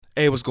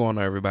Hey, what's going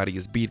on, everybody?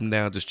 It's Beat 'em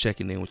Down, just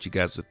checking in with you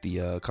guys with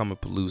the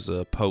Comic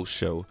Palooza post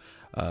show.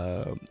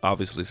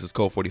 Obviously, this is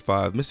Code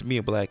 45. Mr. Me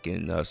and Black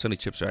and Sunny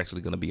Chips are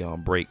actually going to be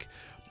on break.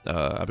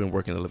 I've been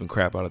working the living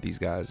crap out of these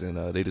guys,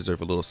 and they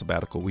deserve a little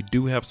sabbatical. We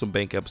do have some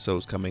bank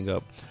episodes coming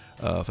up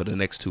for the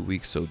next 2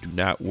 weeks, so do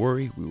not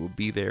worry. We will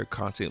be there.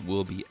 Content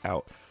will be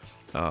out.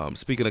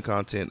 Speaking of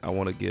content, I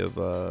want to give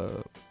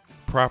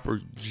proper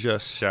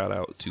just shout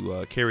out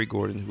to Kerry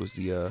Gordon, who is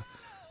the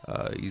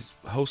he's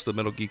host of the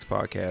Metal Geeks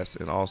podcast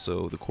and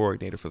also the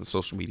coordinator for the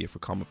social media for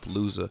Comic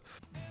Palooza.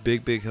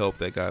 Big help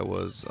that guy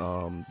was,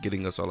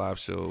 getting us our live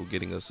show,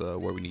 getting us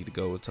where we need to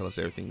go, and telling us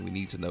everything we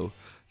need to know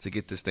to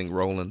get this thing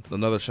rolling.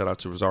 Another shout out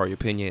to Rosario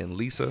Pena and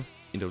Lisa,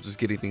 just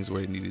getting things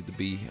where they needed to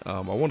be. I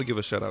want to give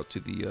a shout out to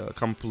the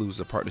Comic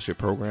Palooza partnership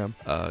program.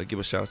 Give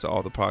a shout out to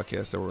all the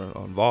podcasts that were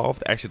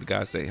involved. Actually, the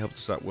guys that helped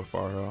us out with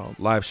our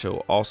live show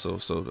also.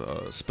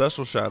 So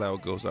special shout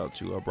out goes out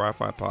to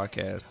Bri-Fi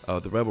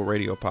Podcast, the Rebel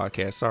Radio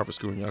Podcast. Sorry for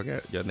screwing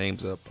your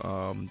names up.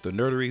 The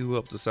Nerdery, who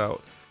helped us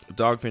out.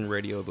 Dogfin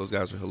Radio, those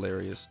guys are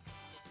hilarious.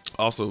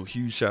 Also,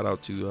 huge shout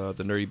out to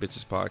the Nerdy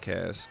Bitches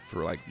podcast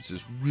for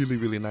just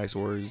really nice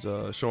words,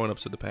 showing up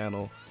to the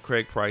panel.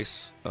 Craig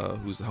Price,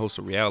 who's the host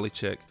of Reality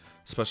Check,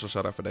 special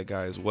shout out for that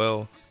guy as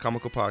well.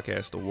 Comical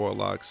Podcast, The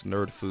Warlocks,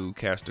 Nerd Food,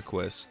 Caster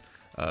Quest,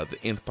 the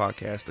Nth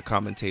Podcast, The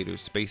Commentators,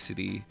 Space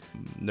City,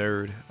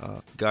 Nerd,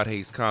 God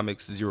Hates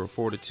Comics, Zero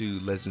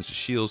Fortitude, Legends of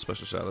S.H.I.E.L.D.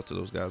 Special shout out to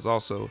those guys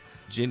also.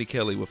 Jenny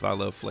Kelly with I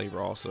Love Flavor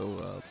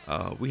also.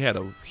 We had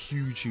a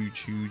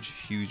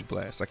huge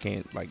blast. I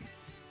can't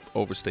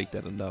overstate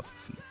that enough.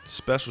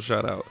 Special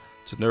shout out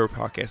to Nerd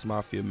Podcast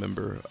Mafia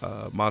member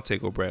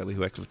Montego Bradley,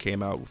 who actually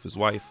came out with his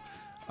wife.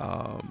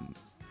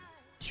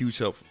 Huge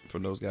help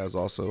from those guys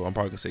also. I'm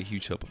probably gonna say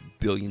huge help a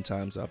billion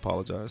times. I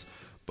apologize.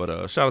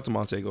 But shout out to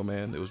Montego,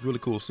 man. It was really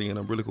cool seeing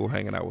him, really cool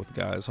hanging out with the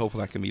guys.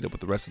 Hopefully I can meet up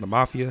with the rest of the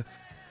Mafia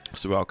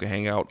so we all can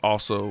hang out.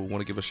 Also,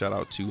 want to give a shout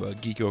out to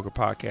Geek Yoga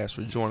Podcast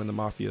for joining the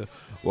Mafia.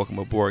 Welcome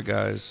aboard,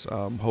 guys.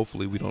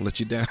 Hopefully we don't let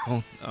you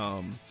down.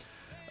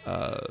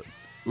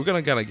 We're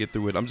going to kind of get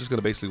through it. I'm just going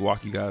to basically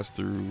walk you guys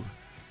through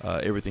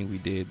everything we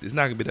did. It's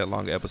not going to be that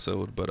long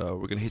episode, but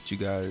we're going to hit you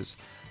guys.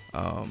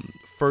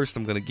 First,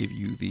 I'm going to give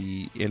you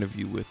the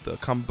interview with the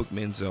Comic Book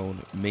Men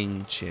Zone,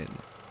 Ming Chen.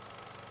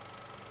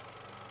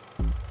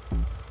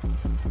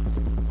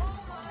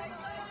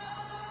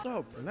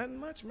 No, nothing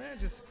much, man.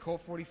 Just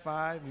Code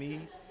 45,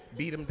 me,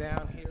 Beat 'em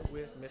Down here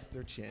with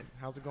Mr. Chen.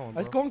 How's it going, bro?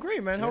 It's going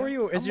great, man. How Yeah, are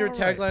you? Is I'm your all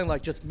right. tagline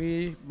like just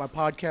me, my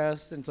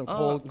podcast, and some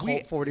Cult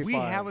 45? We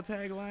have a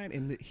tagline,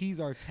 and he's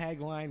our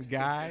tagline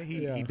guy.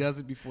 He does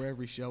it before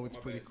every show. It's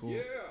pretty cool.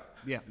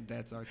 Yeah,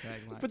 that's our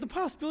tagline. But the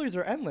possibilities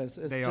are endless.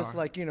 It's They just are.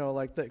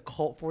 like the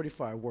Cult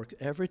 45 works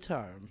every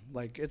time.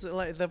 Like it's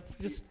like the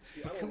just.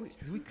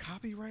 Did we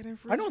copyright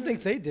infringement? I don't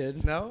think they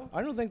did. No?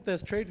 I don't think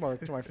that's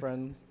trademarked, my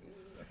friend.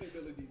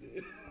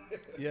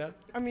 Yeah.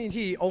 I mean,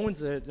 he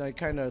owns it, like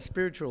kind of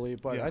spiritually,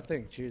 but Yeah. I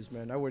think, geez,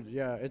 man, I would.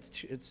 Yeah,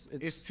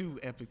 it's too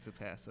epic to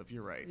pass up.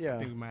 You're right. Yeah. I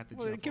think we might have to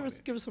Well, jump give on us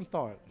it. give us some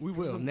thought. We Give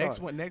us will. some Next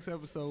thought. next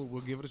episode,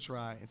 we'll give it a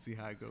try and see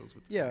how it goes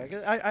with the Yeah,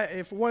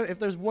 fans. 'cause if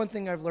there's one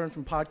thing I've learned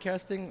from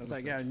podcasting, it's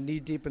like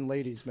knee deep in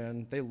ladies,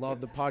 man. They love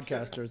the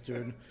podcasters,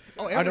 dude.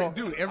 Oh,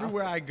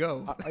 everywhere I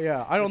go.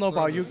 I don't know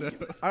about you. Throw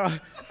this I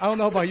don't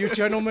know about you,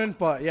 gentlemen,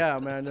 but yeah,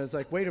 man. It's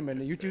like, wait a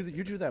minute, you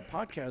do that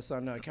podcast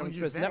on Kevin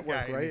you're Smith's that network,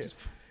 guy, and it right? just-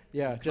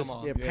 Yeah, come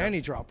on, yeah.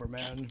 panty dropper,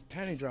 man,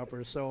 panty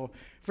dropper. So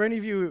for any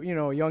of you,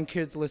 young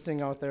kids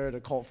listening out there to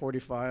Cult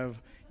 45,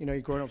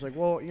 you're growing up, it's like,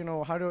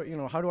 well, how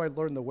do I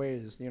learn the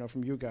ways,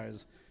 from you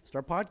guys?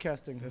 Start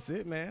podcasting. That's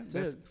it, man.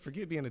 That's it.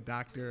 Forget being a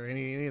doctor or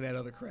any of that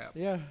other crap.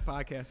 Yeah.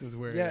 Podcasting is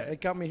where Yeah, it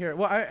it got me here.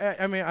 Well,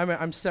 I mean,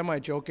 I'm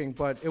semi-joking,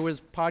 but it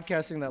was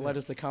podcasting that led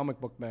us to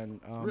Comic Book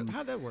Men.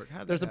 How'd that work?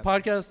 How'd There's a that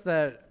happen? podcast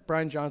that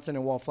Brian Johnson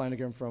and Walt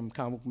Flanagan from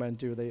Comic Book Men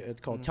do. It's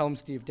called Tell 'em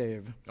Steve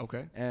Dave.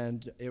 Okay.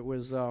 And it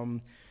was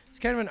it's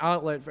kind of an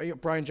outlet for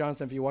Brian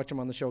Johnson. If you watch him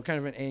on the show, kind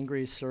of an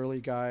angry,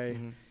 surly guy.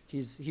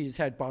 He's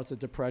had bouts of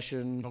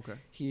depression. Okay.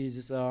 He's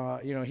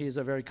he's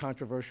a very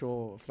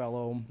controversial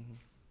fellow.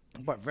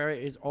 But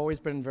he's always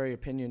been very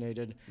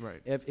opinionated. Right.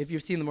 If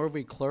you've seen the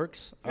movie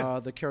Clerks,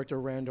 the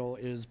character Randall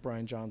is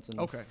Brian Johnson.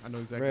 Okay, I know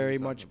exactly. Very what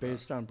you're much talking about.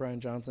 based on Brian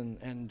Johnson,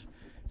 and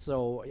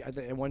so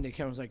and one day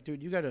Kevin was like,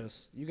 "Dude, you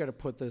gotta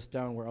put this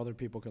down where other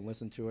people can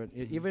listen to it.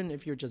 Even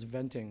if you're just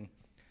venting,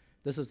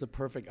 this is the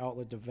perfect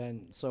outlet to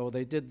vent." So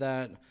they did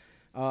that.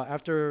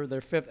 After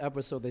their 5th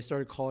episode, they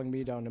started calling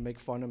me down to make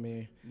fun of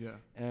me. Yeah.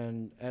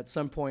 And at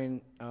some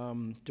point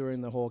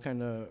during the whole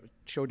kind of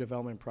show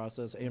development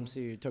process,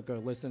 AMC took a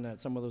listen at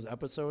some of those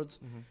episodes,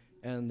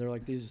 and they're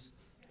like,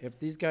 if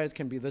these guys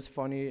can be this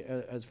funny,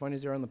 as funny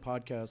as they are on the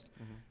podcast,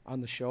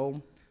 on the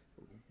show,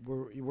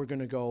 we're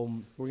gonna go.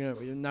 We're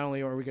gonna not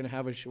only are we gonna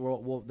have a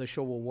show, the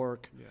show will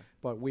work, Yeah.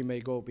 but we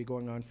may be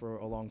going on for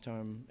a long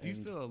time. Do you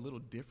And feel a little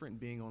different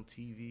being on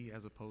TV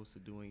as opposed to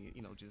doing it,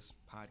 just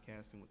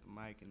podcasting with the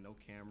mic and no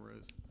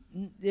cameras?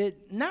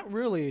 It not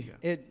really.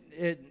 Yeah.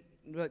 It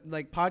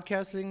like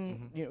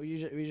podcasting.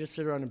 You just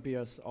sit around and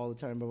BS all the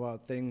time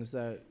about things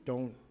that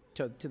don't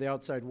to the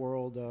outside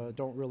world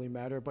don't really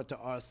matter, but to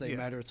us they Yeah.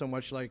 matter so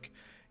much. Like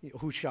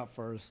who shot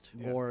first,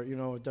 Yeah.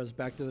 or does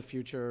Back to the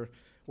Future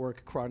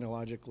work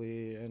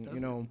chronologically, and Does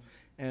it?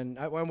 And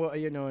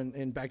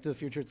in Back to the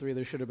Future 3,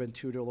 there should have been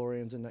 2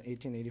 DeLoreans in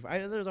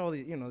 1885. There's all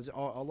these, there's a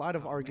lot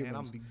of arguments.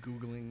 Man, I'm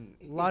be googling.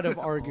 A lot of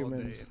all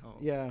arguments. day at home.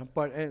 Yeah,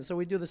 and so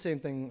we do the same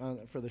thing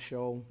for the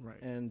show.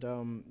 Right. And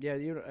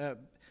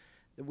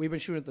we've been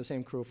shooting with the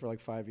same crew for like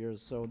 5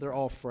 years, so they're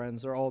all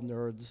friends. They're all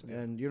nerds, Yeah.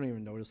 and you don't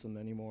even notice them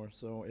anymore.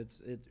 So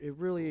it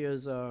really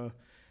is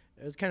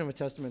it's kind of a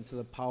testament to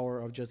the power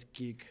of just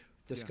geek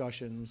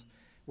discussions,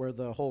 where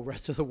the whole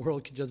rest of the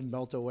world can just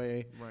melt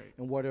away, Right.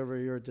 and whatever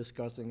you're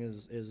discussing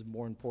is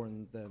more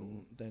important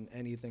Cool. than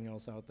anything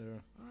else out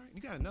there. All right.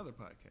 You got another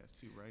podcast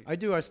too, right? I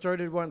do. I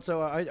started one.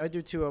 So I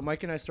do too.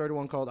 Mike and I started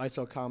one called I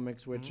Sell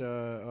Comics, which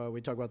Mm-hmm.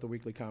 we talk about the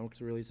weekly comics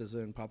releases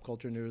in pop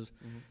culture news.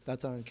 Mhm.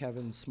 That's on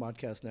Kevin's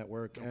Smodcast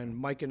network. Okay. And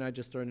Mike and I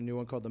just started a new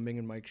one called the Ming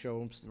and Mike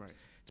Show. Right.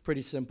 It's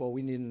pretty simple.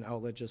 We need an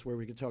outlet just where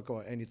we could talk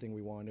about anything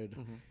we wanted,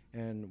 Mhm.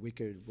 and we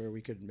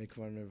could make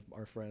fun of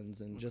our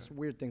friends and just Okay.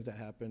 weird things that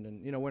happened.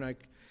 And when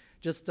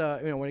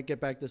when I get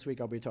back this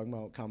week, I'll be talking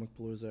about Comic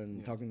Palooza and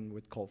Yeah. talking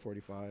with Colt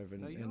 45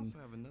 Now and. you also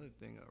have another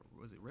thing.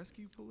 Was it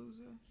Rescue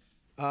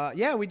Palooza?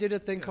 Yeah, we did a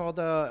thing Yeah. called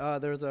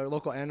there's a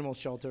local animal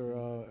shelter.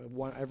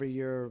 Every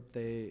year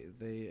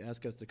they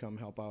ask us to come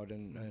help out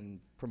and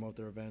promote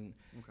their event.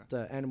 Okay. It's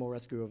an animal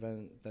rescue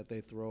event that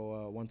they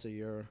throw once a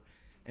year,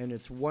 and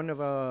it's one of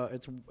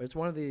it's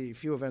one of the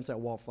few events that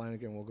Walt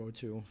Flanagan will go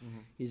to.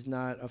 Mhm. He's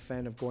not a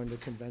fan of going to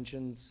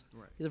conventions.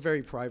 Right. He's a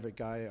very private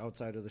guy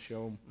outside of the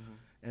show, Mhm.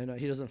 and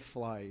he doesn't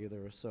fly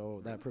either, so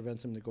that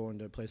prevents him to go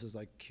into places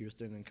like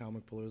Houston and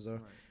Comic Palooza.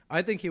 Right.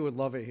 I think he would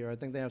love it here. I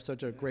think they have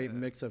such a great Yeah.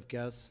 mix of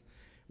guests,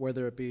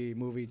 whether it be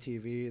movie,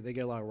 TV. They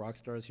get a lot of rock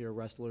stars here,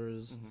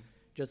 wrestlers. Mhm.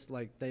 Just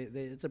like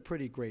it's a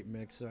pretty great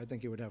mix. So I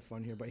think he would have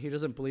fun here. But he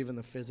doesn't believe in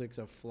the physics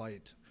of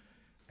flight.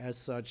 As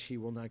such, he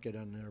will not get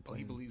on an airplane. Oh,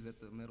 he believes that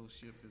the metal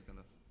ship is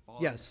gonna fall. out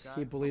of the Yes, sky?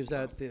 he believes Oh,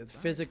 wow. that the, All right.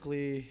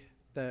 physically,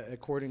 that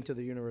according to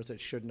the universe, it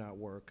should not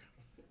work,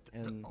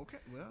 and Okay.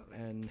 Well,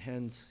 and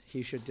hence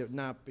he should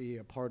not be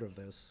a part of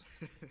this.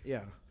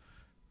 Yeah.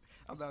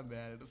 I'm not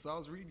mad at it. So I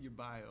was reading your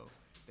bio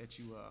that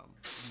you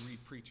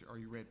read Preacher, or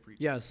you read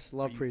Preacher. Yes,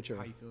 love How you- Preacher.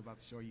 How you feel about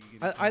the show? You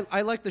get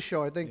I like the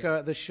show. I think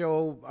Yeah. the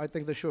show. I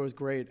think the show is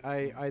great.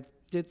 I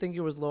did think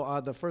it was a little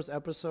odd. The first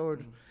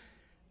episode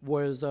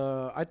was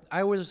I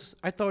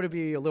thought it'd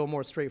be a little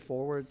more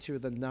straightforward to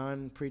the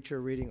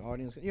non-Preacher reading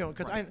audience.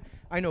 Because Right.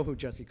 I know who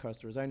Jesse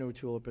Custer is. I know who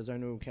Tulip is. I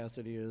know who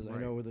Cassidy is. I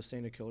Right. know who the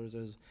Saint of Killers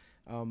is.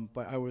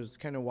 But I was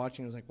kind of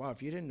watching. I was like, wow,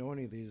 if you didn't know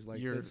any of these,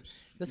 like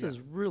this yeah. is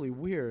really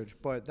weird.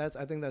 But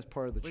I think that's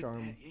part of the But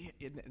charm.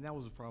 and that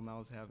was the problem I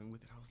was having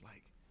with it. I was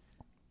like,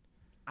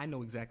 I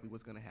know exactly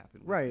what's gonna happen.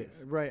 With Right,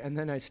 this. right. And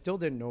then I still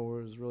didn't know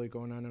what was really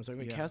going on. I was like,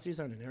 wait, Yeah. Cassidy's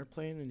on an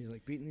airplane and he's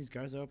like beating these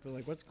guys up.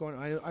 Like, what's going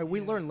on?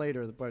 We learned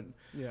later, but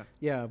Yeah.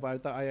 yeah,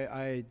 but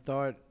I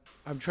thought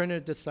I'm trying to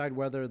decide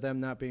whether them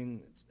not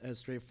being as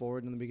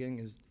straightforward in the beginning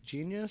is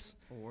genius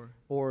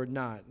or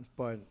not.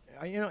 But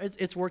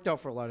it's worked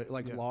out for a lot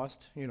of Yeah.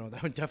 Lost.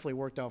 That would definitely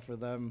worked out for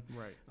them.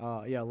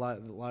 Right. Yeah, a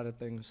lot of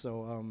things.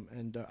 So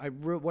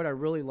what I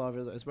really love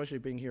is, especially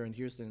being here in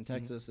Houston, in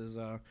Texas, is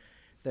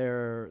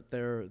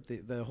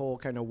the whole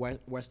kind of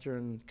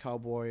western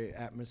cowboy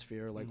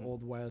atmosphere, like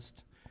Old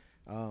West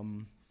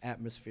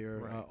atmosphere.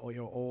 Right.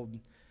 Old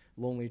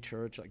lonely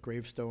church, like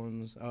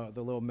gravestones,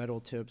 the little metal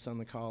tips on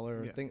the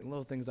collar, Yeah.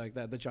 little things like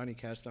that. The Johnny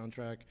Cash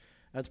soundtrack.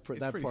 That's It's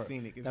that pretty part.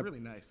 scenic. It's that- really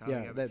nice how they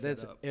have it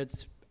that's set up.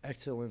 it's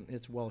excellent.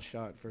 It's well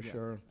shot for Yeah,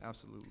 sure.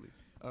 Absolutely.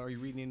 Are you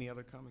reading any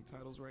other comic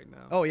titles right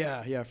now? Oh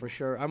yeah, for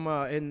sure. I'm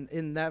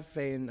in that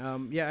vein.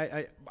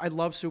 I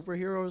love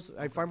superheroes.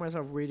 I find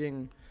myself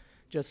reading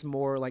just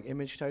more like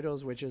Image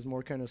titles, which is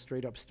more kind of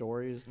straight up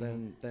stories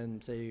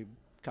than say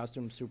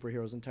costume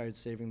superheroes entitled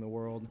Saving the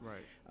World.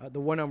 Right.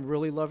 The one I'm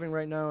really loving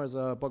right now is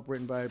a book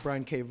written by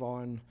Brian K.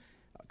 Vaughan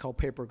called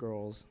Paper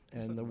Girls,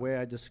 and the way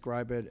I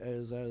describe it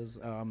is as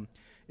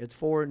it's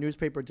for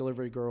newspaper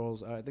delivery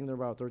girls. I think they're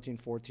about 13,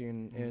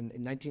 14 in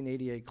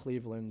 1988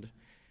 Cleveland,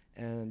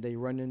 and they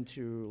run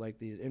into like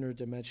these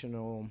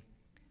interdimensional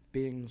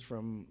beings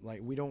from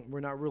like we're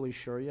not really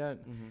sure yet,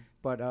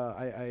 but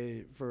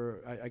I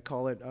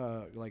call it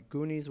like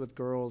Goonies with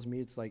girls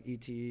meets like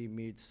E.T.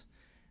 meets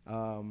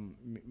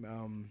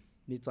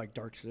meets like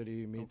Dark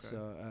City meets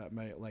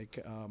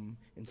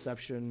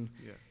Inception.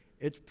 Yeah.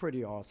 It's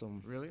pretty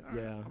awesome. Really? All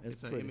Yeah, right.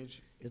 it's an pretty-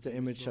 image. It's an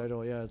Image book.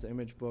 title, yeah. It's an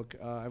Image book.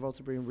 I've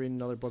also been reading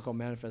another book called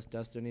Manifest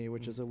Destiny,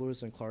 which is a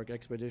Lewis and Clark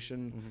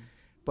expedition.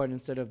 But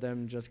instead of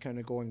them just kind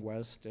of going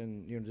west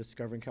and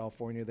discovering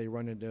California, they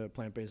run into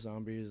plant-based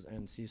zombies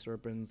and sea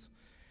serpents,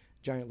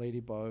 giant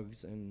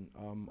ladybugs, and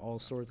all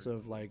sorts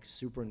of like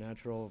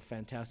supernatural,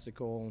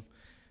 fantastical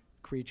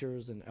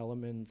creatures and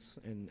elements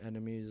and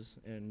enemies.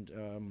 And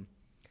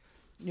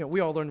we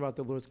all learned about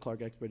the Lewis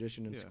Clark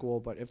expedition in school,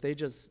 but if they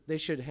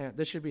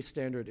should be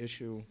standard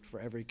issue for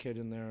every kid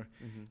in there.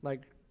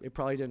 Like it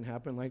probably didn't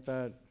happen like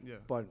that, Yeah.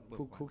 but But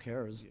who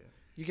cares? Yeah.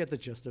 you get the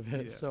gist of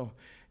it. Yeah. So,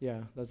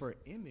 yeah, that's For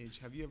Image,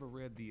 have you ever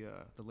read the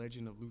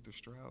Legend of Luther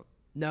Stroud?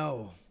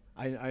 no.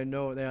 I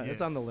know that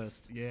it's on the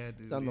list. Yeah,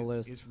 dude, It's on the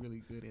list. It's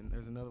really good. And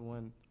there's another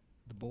one,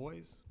 The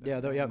Boys. Yeah,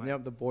 the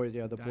boys.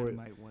 Yeah, the boys.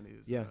 Dynamite one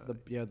is. Yeah,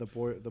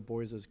 the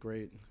boys is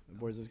great. The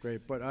boys is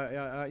great. But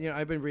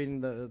I've been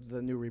reading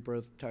the new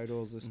Rebirth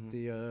titles. It's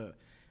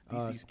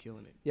DC's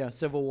killing it. yeah,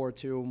 Civil War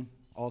 2,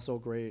 also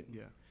great.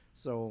 Yeah.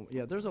 So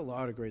yeah, there's a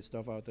lot of great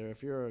stuff out there.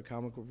 If you're a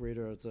comic book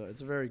reader, it's a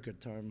very good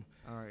time.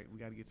 All right, we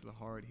got to get to the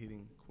hard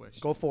hitting question.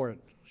 Go for it.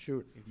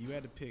 Shoot. If you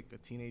had to pick a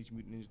Teenage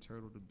Mutant Ninja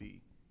Turtle to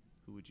be,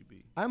 who would you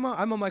be? I'm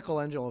a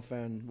Michelangelo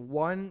fan.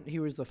 One, he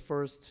was the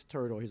first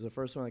turtle. He's the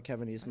first one that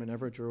Kevin Eastman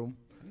ever drew.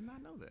 I did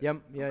not know that.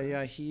 Yep. Okay.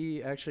 Yeah.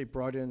 He actually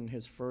brought in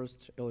his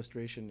first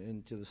illustration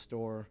into the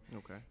store.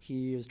 Okay.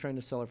 He is trying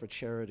to sell it for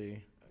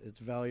charity. It's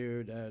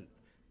valued at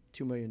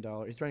 $2 million.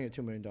 He's trying to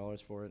get $2 million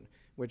for it,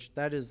 which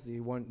that was the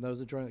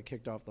drawing that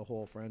kicked off the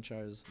whole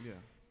franchise. Yeah.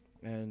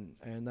 And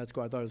that's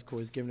cool. I thought it was cool.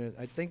 He's giving it.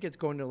 I think it's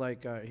going to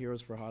like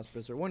Heroes for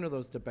Hospice or one of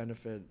those to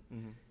benefit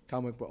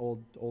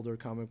older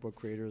comic book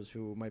creators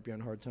who might be on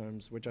hard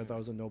times, which I thought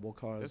was a noble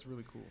cause. That's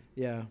really cool.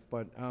 Yeah,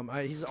 but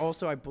he's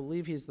also, I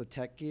believe he's the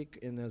tech geek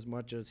in as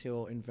much as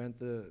he'll invent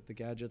the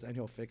gadgets and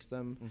he'll fix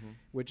them,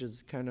 which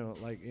is kind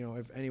of like,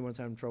 if anyone's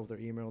having trouble with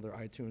their email, their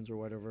iTunes or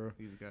whatever.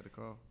 He's the guy to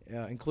call.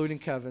 Yeah, including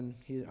Kevin.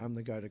 I'm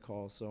the guy to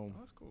call. So Oh,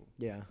 that's cool.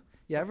 yeah.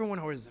 Yeah, everyone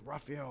always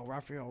Raphael.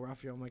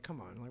 I'm like,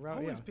 come on, like I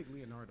always yeah. pick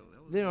Leonardo.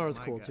 Leonardo's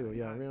my cool guy. too.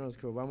 Yeah, Leonardo's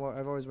cool. But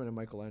I've always been a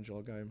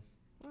Michelangelo guy.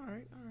 All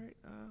right.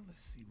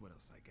 Let's see what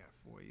else I got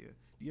for you.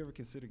 Do you ever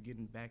consider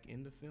getting back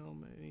into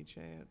film at any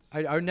chance?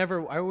 I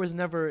was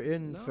never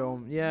in No?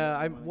 film. Yeah,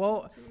 Never mind.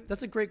 well, That's it.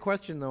 that's a great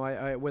question though.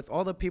 I with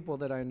all the people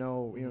that I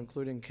know,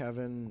 including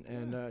Kevin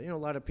and a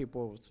lot of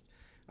people.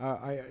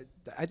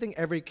 I think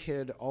every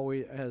kid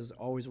always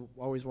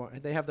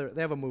want they have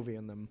a movie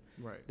in them.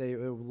 Right. They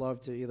would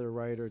love to either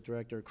write or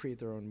direct or create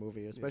their own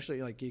movie,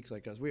 especially like geeks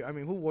like us.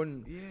 Who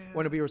wouldn't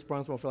want to be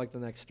responsible for like the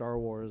next Star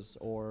Wars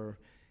or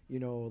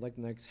like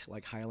the next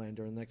like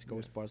Highlander, the next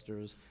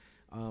Ghostbusters.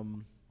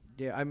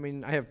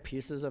 I have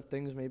pieces of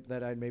things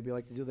that I'd maybe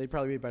like to do. They'd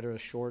probably be better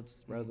as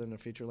shorts rather than a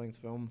feature-length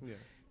film.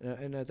 Yeah.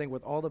 And I think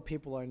with all the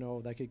people I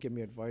know that could give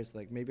me advice,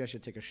 like maybe I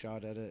should take a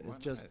shot at it. Why It's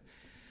just,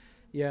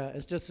 not?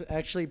 it's just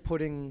actually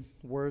putting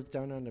words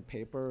down on the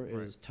paper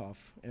is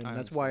tough, and I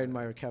that's why I understand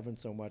admire Kevin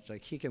so much.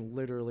 Like he can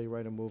literally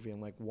write a movie in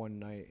like one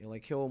night.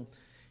 Like he'll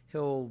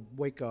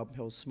wake up,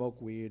 he'll smoke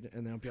weed,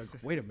 and then I'll be like,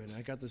 wait a minute,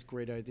 I got this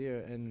great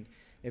idea, and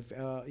if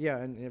I'm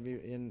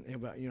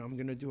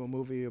gonna do a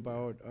movie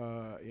about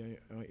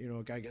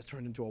a guy gets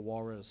turned into a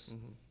walrus.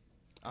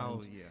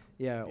 Oh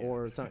Yeah,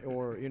 or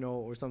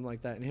something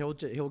like that, and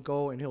he'll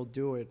go and he'll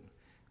do it,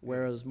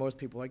 whereas most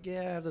people are like, I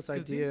have this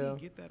idea. Didn't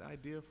he get that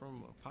idea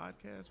from a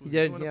podcast? He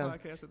did, doing a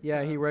podcast at the yeah.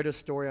 time? He read a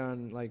story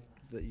on like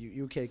the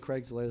UK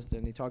Craigslist,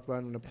 and he talked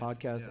about it on a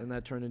podcast, yeah. and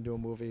that turned into a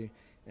movie.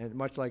 And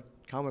much like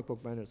Comic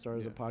Book Man, it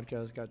started as a Yeah.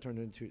 podcast, got turned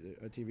into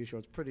a TV show.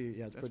 It's pretty,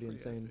 it's That's pretty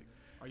insane. epic.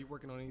 Are you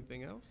working on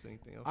anything else? In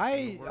the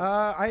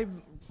I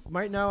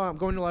right now I'm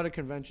going to a lot of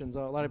conventions.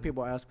 A lot of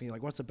people ask me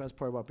like, "What's the best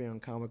part about being on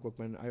Comic Book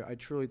Man?" I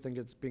truly think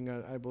it's being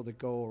able to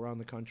go around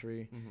the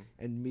country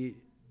and meet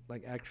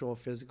like actual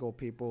physical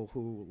people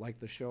who like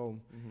the show.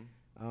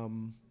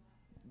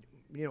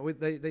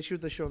 They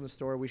shoot the show in the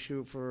store. We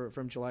shoot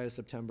from July to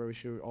September. We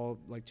shoot all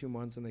like 2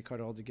 months, and they cut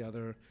it all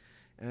together.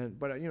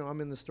 But I'm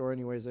in the store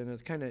anyways, and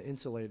it's kind of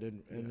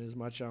insulated. And as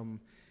much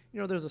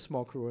there's a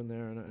small crew in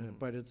there,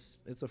 but it's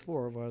the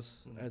four of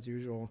us as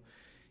usual.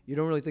 You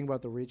don't really think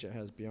about the reach it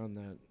has beyond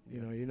that.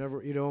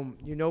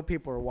 You know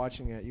people are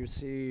watching it. You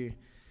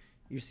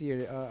see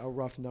a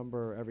rough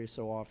number every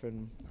so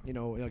often.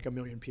 Like 1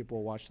 million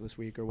people watch this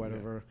week or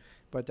whatever.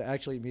 But to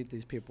actually meet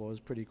these people is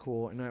pretty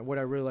cool. And what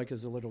I really like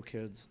is the little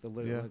kids.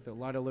 Like a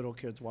lot of little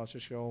kids watch the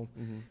show,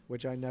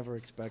 which I never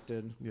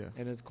expected. Yeah.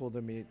 And it's cool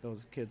to meet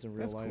those kids in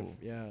real That's life. cool.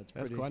 Yeah, it's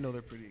That's pretty. cool. I know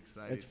they're pretty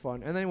excited. It's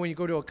fun. And then when you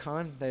go to a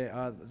con,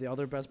 the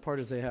other best part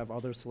is they have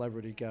other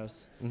celebrity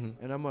guests.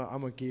 And I'm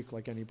a geek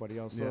like anybody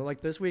else. Yeah. So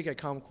like this week at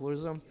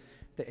Comicpalooza,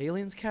 the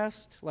Aliens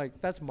cast, like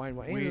that's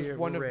mind-blowing. Aliens is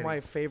one we're of ready. my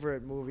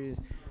favorite movies,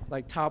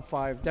 like top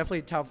 5,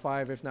 definitely top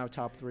 5, if not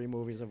top 3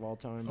 movies of all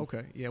time.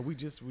 Okay. Yeah, we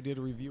did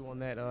a review on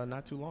that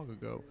not too long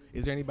ago.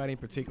 Is there anybody in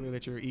particular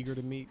that you're eager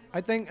to meet? I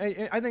think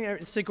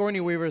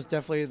Sigourney Weaver is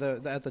definitely the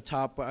at the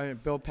top.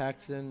 But Bill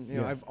Paxton,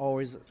 I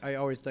always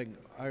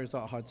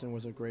thought Hudson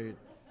was a great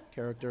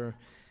character,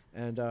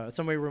 and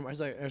somebody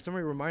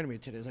reminded me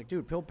today. It's like,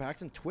 dude, Bill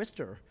Paxton,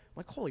 Twister. I'm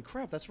like, holy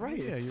crap, that's right.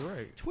 Yeah, you're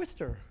right.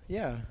 Twister.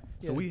 Yeah.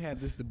 So we had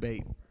this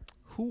debate: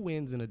 who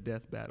wins in a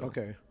death battle?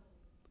 Okay.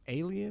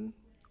 Alien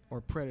or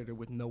Predator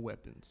with no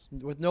weapons?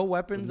 With no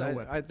weapons, With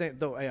no I think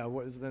though. Yeah,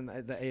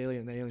 the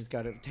alien? The alien's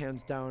got it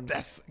hands down.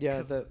 That's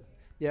I think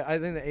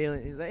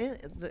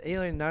the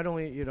alien not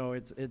only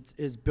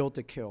it's built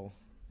to kill.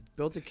 It's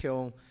built to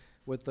kill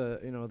with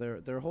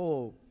their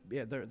whole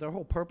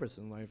purpose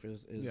in life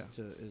is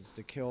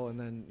to kill and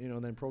then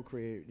then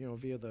procreate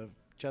via the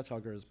chest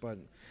huggers. But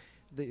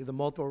the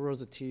multiple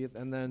rows of teeth,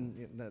 and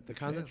then the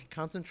tail.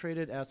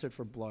 concentrated acid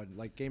for blood,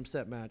 like game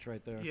set match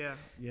right there.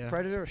 Yeah.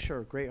 Predator,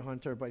 sure, great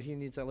hunter, but he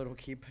needs that little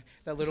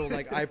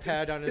like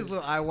iPad on his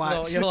little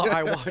iWatch. little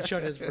iWatch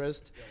on his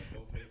wrist.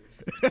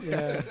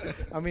 Yeah,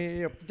 I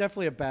mean,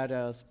 definitely a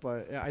badass,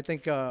 but I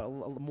think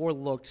more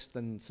looks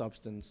than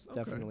substance. Okay.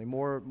 Definitely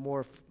more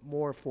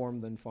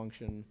form than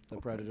function. The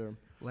Predator.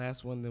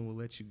 Last one, then we'll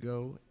let you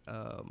go.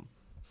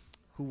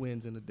 Who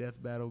wins in a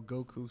death battle,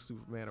 Goku,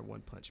 Superman, or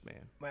One Punch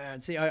Man?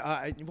 Man, see,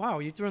 wow,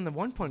 you threw in the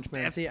One Punch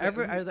Man. That's See, it.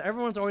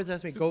 everyone's always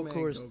asked me Superman,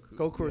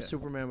 Goku or yeah.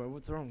 Superman, but we're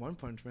throwing One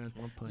Punch Man.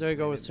 One Punch So I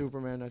go Man with in there.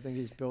 Superman. I think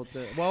he's built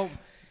it. Well,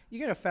 you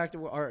get a fact.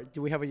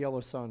 Do we have a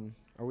yellow sun?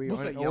 Are we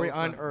What's on, that are we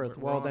yellow on sun? Earth?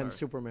 We're Well, on then Earth.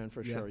 Superman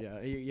for Yeah. sure.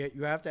 Yeah,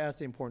 you have to ask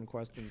the important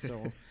question.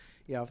 So,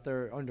 yeah, if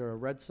they're under a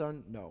red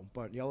sun, no.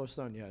 But yellow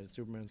sun, yeah,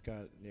 Superman's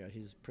got. Yeah,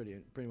 he's pretty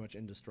much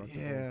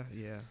indestructible.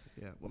 Yeah.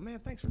 Well, man,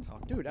 thanks for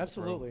talking. Dude, with us,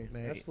 bro. absolutely.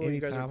 Man, Absolutely,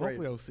 you guys are anytime. great.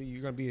 Hopefully, I'll see you.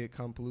 You're gonna be at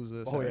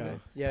Compalooza. Oh Saturday.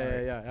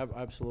 yeah,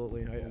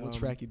 absolutely. We'll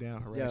track you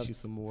down, harass you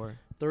some more.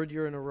 Third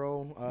year in a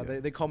row. Yeah.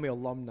 They call me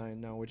alumni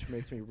now, which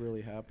makes me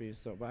really happy.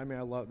 So, but I mean,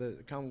 I love the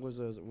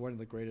Compalooza is one of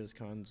the greatest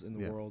cons in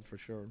the Yeah. world for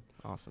sure.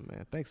 Awesome,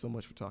 man. Thanks so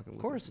much for talking with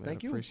us. course, Man.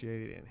 thank you.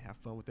 Appreciate it, and have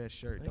fun with that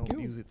shirt. Thank Don't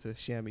you. use it to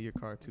chamois your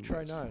car too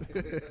Try much. not.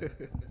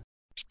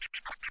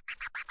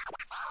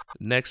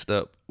 Next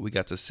up, we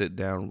got to sit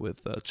down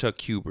with Chuck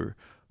Huber,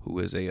 who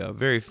is a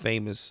very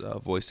famous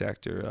voice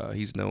actor.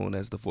 He's known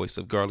as the voice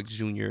of Garlic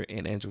Jr.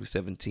 and Android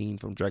 17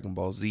 from Dragon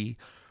Ball Z.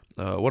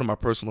 One of my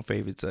personal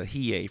favorites,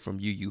 Hiei from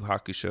Yu Yu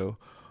Hakusho.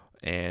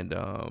 And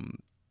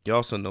you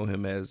also know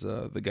him as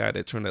the guy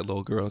that turned that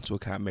little girl into a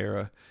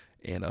chimera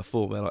in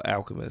Full Metal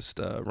Alchemist,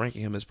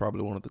 ranking him as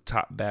probably one of the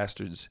top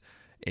bastards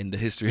in the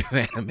history of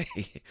anime.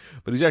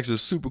 But he's actually a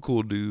super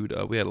cool dude.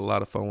 We had a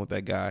lot of fun with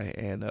that guy,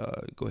 and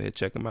go ahead,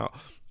 check him out.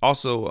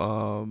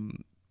 Also,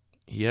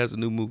 he has a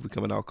new movie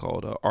coming out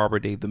called Arbor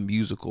Day the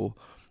Musical,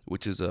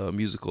 which is a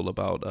musical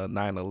about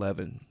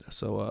 9/11.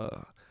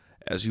 So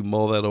as you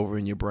mull that over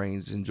in your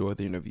brains, enjoy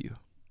the interview.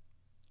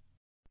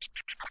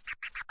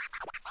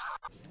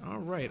 All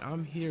right,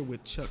 I'm here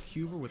with Chuck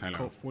Huber with Hello. the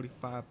Cult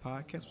 45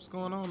 podcast. What's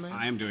going on, man?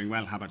 I am doing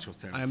well. How about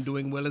yourself? I am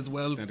doing well as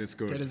well. That is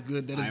good. That is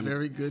good. That is I'm-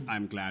 very good.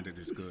 I'm glad it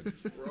is good.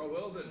 We're all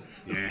well then.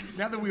 Yes.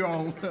 Now that we're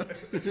all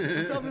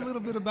so tell me a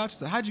little bit about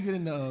yourself. How'd you get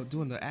into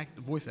doing the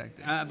voice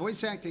acting?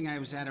 Voice acting, I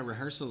was at a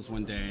rehearsals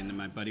one day, and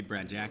my buddy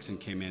Brad Jackson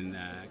came in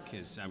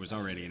because I was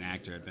already an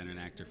actor. I'd been an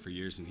actor for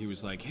years, and he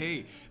was like,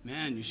 "Hey,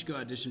 man, you should go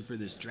audition for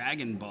this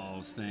Dragon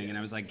Balls thing." And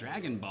I was like,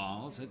 "Dragon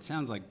Balls? That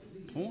sounds like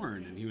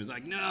porn." And he was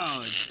like,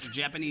 "No, it's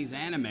Japanese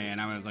anime." And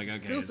I was like,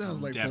 "Okay, Still it's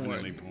sounds like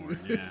definitely porn."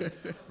 Yeah,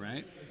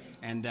 right.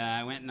 And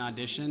I went and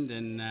auditioned,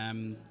 and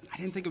I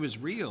didn't think it was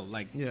real.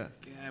 Like, Yeah.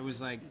 I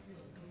was like,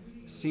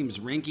 seems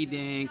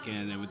rinky-dink,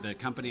 and the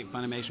company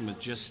Funimation was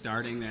just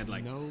starting. They had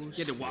like, No you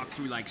had to walk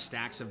through like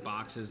stacks of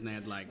boxes, and they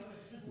had like,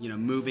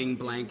 moving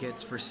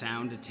blankets for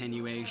sound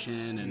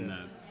attenuation, and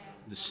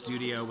the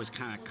studio was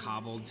kind of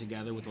cobbled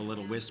together with a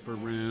little whisper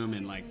room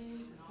and like,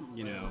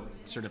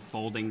 sort of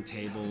folding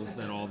tables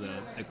that all the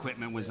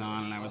equipment was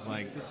on, and I was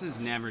like, this is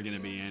never gonna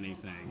be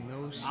anything.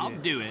 No shit. I'll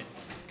do it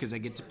because I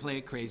get to play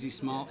a crazy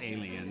small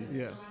alien.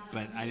 Yeah.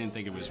 But I didn't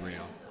think it was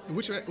real.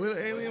 Which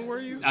alien were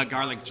you?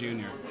 Garlic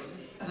Jr.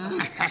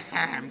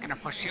 I'm gonna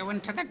push you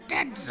into the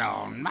dead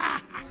zone.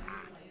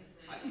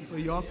 So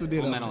you also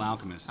did Full Metal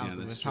Alchemist. Yeah, that's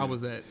Alchemist. true. How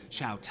was that?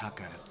 Shao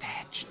Tucker,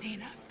 fetch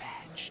Nina,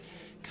 fetch,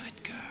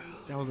 good girl.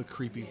 That was a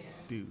creepy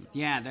dude.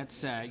 Yeah,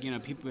 that's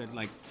people that,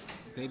 like,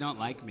 they don't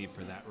like me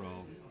for that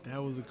role.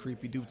 That was a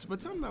creepy dude. But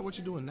tell me about what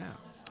you're doing now.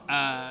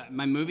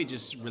 My movie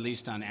just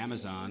released on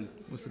Amazon.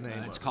 What's the name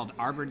It's of it? called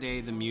Arbor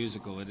Day the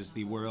Musical. It is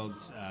the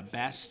world's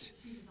best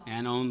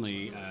and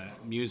only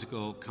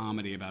musical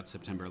comedy about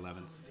September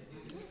 11th.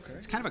 Okay.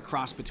 It's kind of a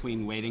cross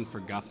between Waiting for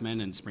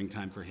Guffman and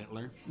Springtime for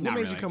Hitler. What Not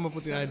made really. you come up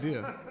with the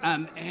idea?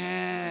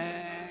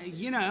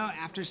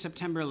 After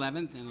September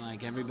 11th, and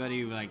like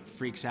everybody like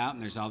freaks out,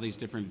 and there's all these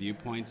different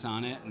viewpoints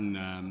on it, and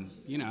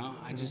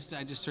I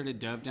just sort of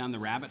dove down the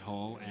rabbit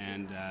hole,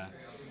 and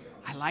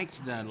I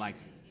liked the like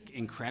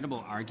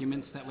incredible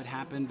arguments that would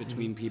happen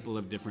between people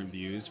of different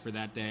views for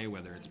that day,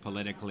 whether it's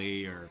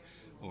politically or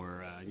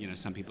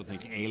some people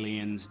think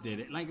aliens did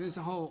it. Like there's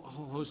a whole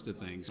host of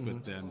things,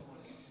 but.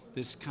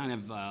 This kind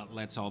of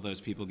lets all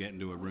those people get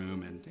into a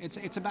room, and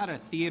it's about a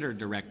theater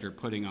director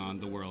putting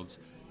on the world's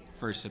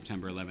first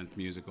September 11th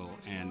musical,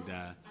 and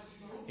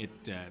it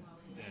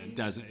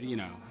doesn't,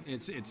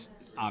 it's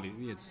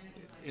obvious,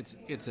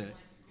 it's a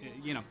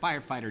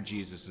Firefighter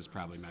Jesus is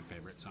probably my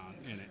favorite song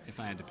in it, if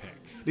I had to pick.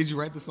 Did you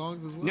write the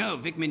songs as well? No,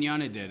 Vic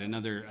Mignogna did,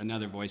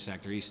 another voice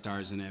actor. He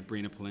stars in it.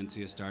 Brina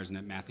Palencia stars in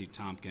it. Matthew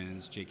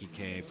Tompkins, Jakey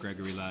Cave,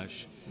 Gregory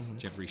Lush,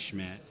 Jeffrey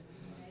Schmidt.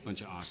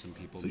 Bunch of awesome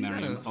people. So you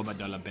Mariam gotta-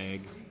 Obadullah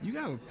Beg. You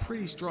got a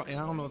pretty strong, and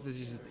I don't know if this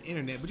is just the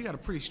internet, but you got a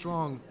pretty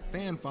strong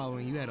fan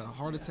following. You had a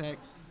heart attack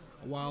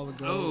a while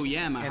ago. Oh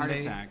yeah, my and heart they-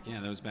 attack. Yeah,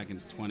 that was back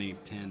in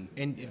 2010.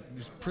 And it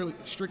was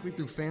strictly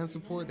through fan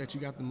support that you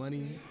got the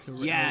money to.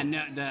 Yeah,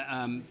 no,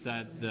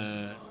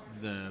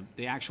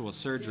 the actual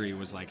surgery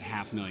was like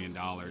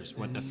 $500,000.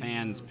 What the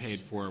fans paid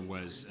for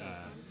was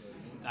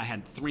I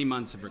had 3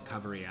 months of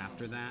recovery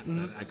after that.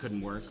 I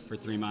couldn't work for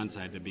 3 months.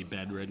 I had to be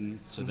bedridden.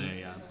 So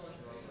they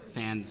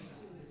fans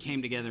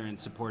came together and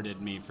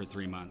supported me for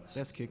 3 months.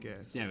 That's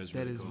kick-ass. Yeah, it was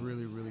really That is cool.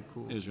 really, really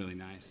cool. It was really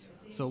nice.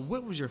 So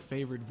what was your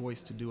favorite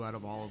voice to do out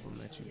of all of them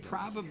that you did?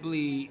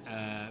 Probably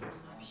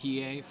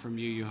Hiei from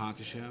Yu Yu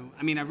Hakusho.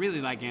 I mean, I really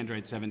like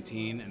Android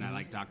 17, and I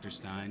like Dr.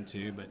 Stein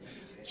too, but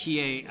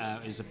Hiei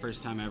is the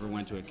first time I ever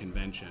went to a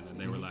convention, and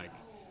they were like,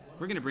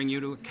 we're going to bring you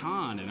to a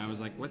con. And I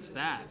was like, what's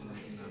that?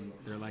 And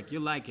they're like,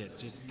 you'll like it.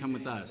 Just come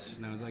with us.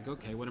 And I was like,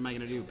 okay, what am I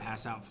going to do?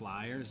 Pass out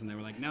flyers? And they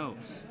were like, no,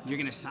 you're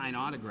going to sign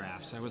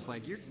autographs. I was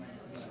like, you're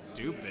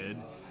stupid.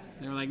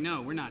 They were like,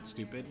 no, we're not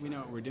stupid. We know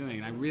what we're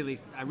doing. And I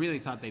really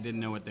thought they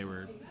didn't know what they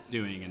were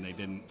doing, and they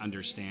didn't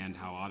understand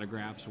how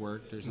autographs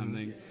worked or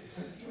something.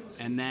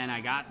 And then I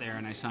got there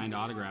and I signed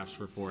autographs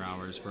for 4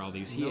 hours for all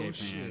these Hiei fans.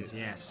 shit.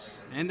 Yes.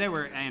 And they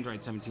were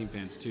Android 17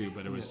 fans too,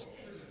 but it was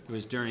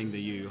during the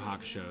Yu Yu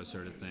Hakusho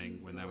sort of thing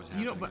when that was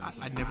happening. You know, but was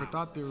I like, never wow.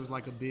 thought there was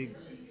like a big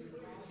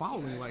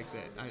following like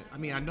that. I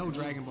mean, I know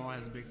Dragon Ball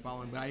has a big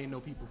following, but I didn't know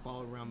people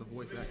follow around the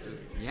voice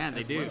actors. Yeah, they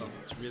as do. well.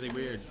 It's really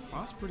weird Oh,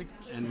 that's pretty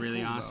and really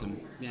cool, though.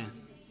 awesome. Yeah.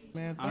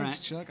 Man, All thanks,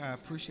 right. Chuck. I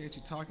appreciate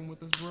you talking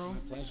with us, bro.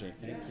 Pleasure.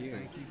 Thank you.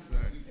 Thank you, sir.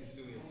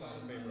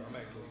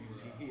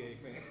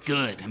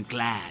 Good, I'm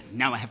glad.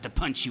 Now I have to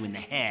punch you in the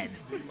head.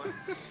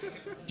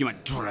 You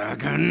want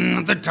Dragon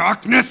of the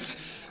Darkness?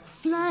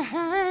 Flame!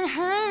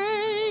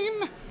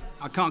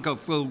 I can't go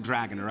full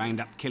dragon or I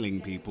end up killing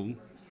people.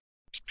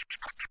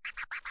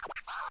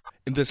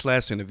 In this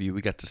last interview,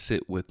 we got to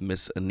sit with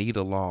Miss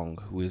Anita Long,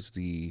 who is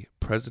the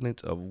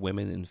president of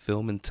Women in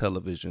Film and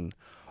Television,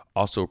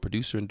 also a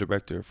producer and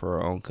director for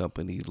her own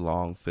company,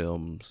 Long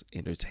Films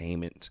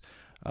Entertainment.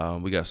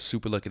 We got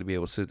super lucky to be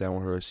able to sit down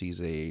with her.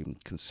 She's a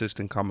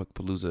consistent Comic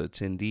Palooza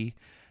attendee,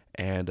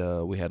 and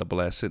we had a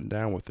blast sitting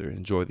down with her.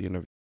 Enjoy the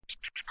interview.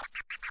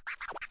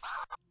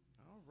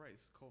 All right,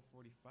 it's Code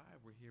 45.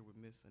 We're here with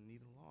Miss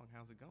Anita Long.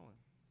 How's it going?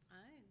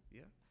 Fine.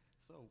 Yeah.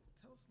 So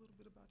tell us a little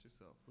bit about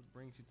yourself. What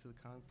brings you to the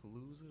Comic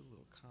Palooza,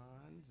 little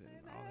cons,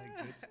 and all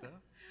that good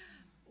stuff?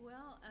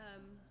 Well,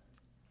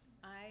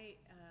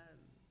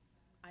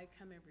 I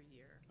come every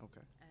year,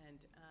 Okay. and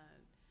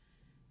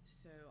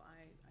so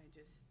I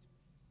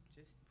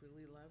just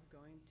really love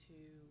going to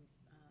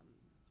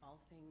all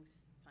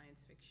things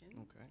science fiction.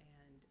 Okay.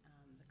 And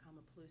the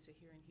Comapalooza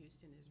here in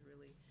Houston is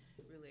really,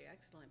 really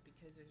excellent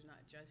because there's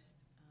not just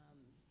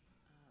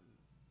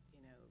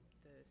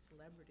the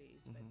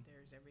celebrities, but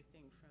there's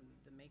everything from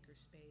the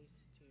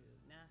makerspace to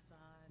NASA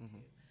to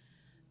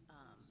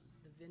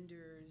the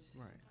vendors,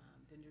 Right.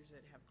 vendors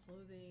that have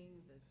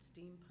clothing, the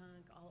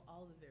steampunk,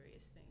 all the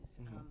various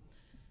things.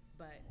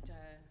 But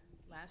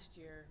last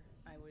year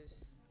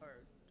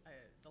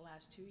the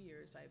last 2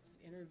 years I've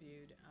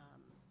interviewed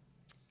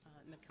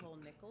Nicole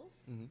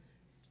Nichols,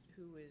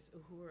 who is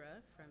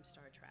Uhura from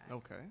Star Trek.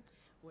 Okay.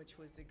 Which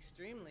was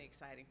extremely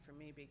exciting for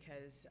me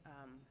because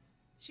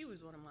she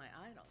was one of my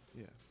idols.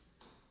 Yeah.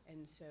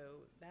 And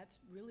so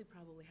that's really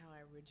probably how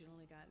I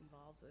originally got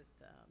involved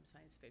with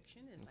science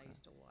fiction is I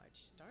used to watch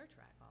Star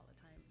Trek all the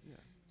time.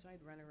 Yeah. So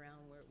I'd run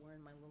around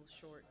wearing my little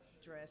short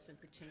dress and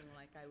pretending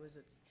like I was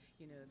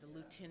the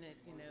lieutenant,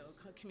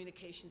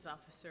 communications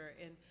officer.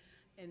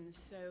 And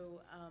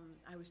so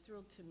I was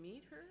thrilled to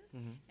meet her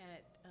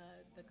at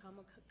the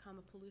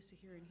Comapalooza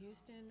here in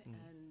Houston,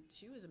 and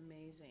she was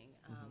amazing.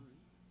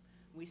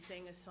 We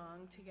sang a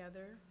song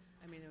together.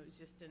 I mean, it was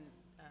just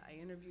I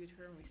interviewed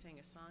her and we sang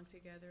a song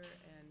together,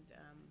 and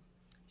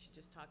she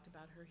just talked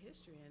about her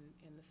history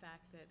and the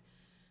fact that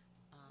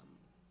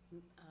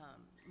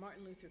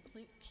Martin Luther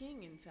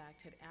King, in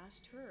fact, had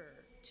asked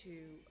her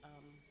to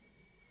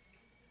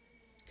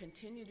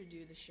continue to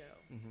do the show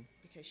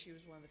because she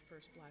was one of the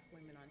first black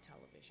women on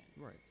television.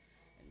 Right.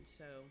 And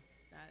so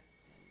that,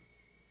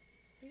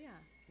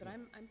 but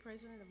I'm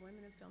president of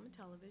Women in Film and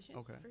Television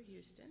for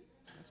Houston.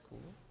 That's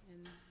cool.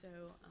 And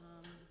so,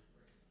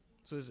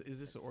 So is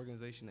this an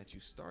organization that you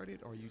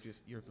started, or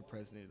you're the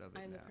president of it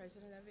I'm now? the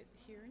president of it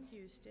here in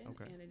Houston,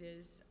 Okay. and it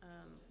is,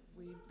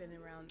 we've been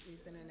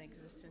in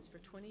existence for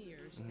 20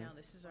 years now.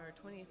 This is our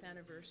 20th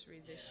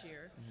anniversary this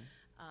year.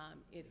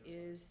 It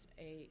is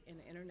an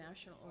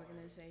international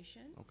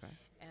organization. Okay.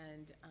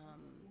 And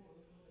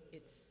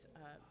it's,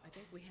 I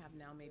think we have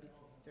now maybe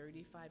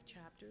 35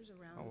 chapters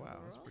around the Oh, wow,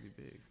 world. that's pretty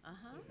big.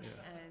 Yeah.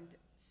 And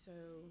so,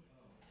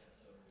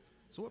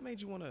 So what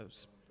made you want to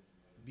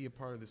be a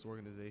part of this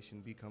organization,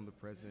 become the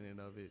president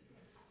of it?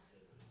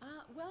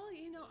 well,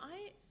 and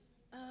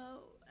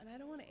I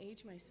don't want to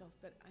age myself,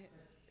 but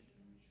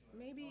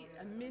maybe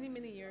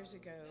many years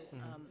ago,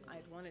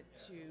 I'd wanted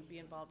to be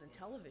involved in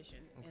television.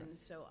 And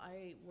so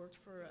I worked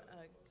for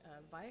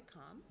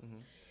Viacom,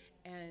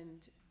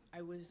 and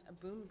I was a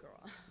boom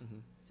girl.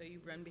 So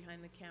you run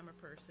behind the camera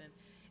person.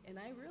 And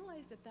I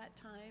realized at that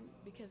time,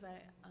 because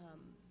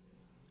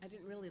I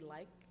didn't really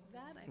like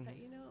that, I thought,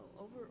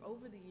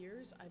 over the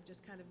years, I've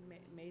just kind of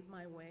made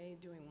my way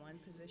doing one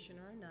position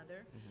or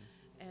another.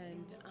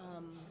 And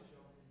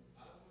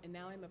and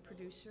now I'm a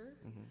producer.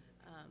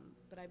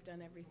 But I've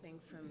done everything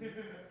from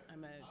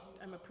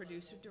I'm a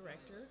producer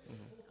director.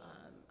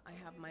 I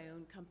have my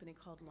own company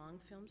called Long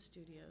Film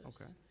Studios.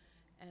 Okay.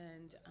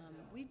 And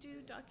we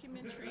do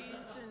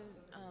documentaries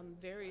and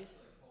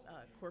various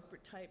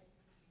corporate type,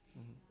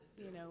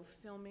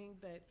 filming.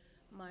 But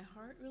my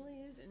heart really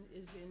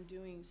is in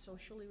doing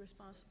socially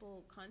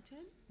responsible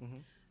content.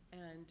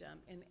 And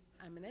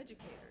I'm an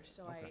educator,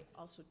 so I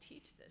also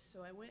teach this.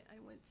 So I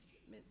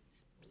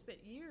spent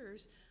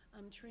years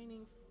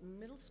training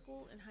middle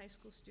school and high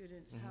school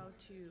students how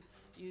to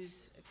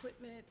use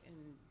equipment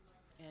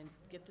and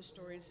get the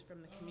stories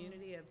from the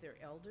community of their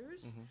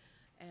elders,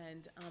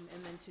 and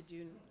then to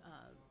do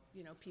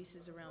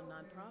pieces around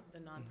the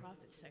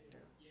nonprofit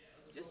sector,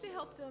 just to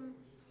help them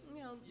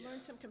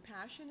learn some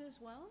compassion as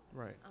well,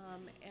 Right.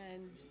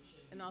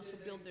 And also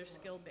build their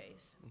skill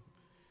base.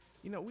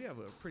 We have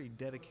a pretty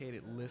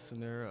dedicated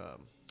listener.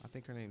 I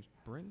think her name's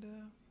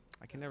Brenda.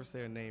 I can never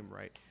say her name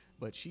right,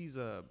 but she's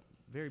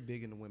very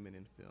big into women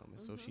in film.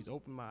 And so she's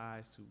opened my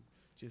eyes to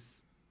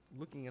just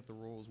looking at the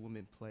roles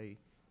women play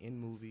in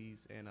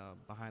movies and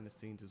behind the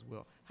scenes as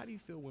well. How do you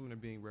feel women are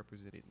being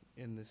represented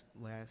in this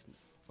last,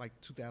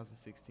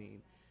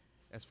 2016,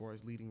 as far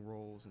as leading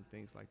roles and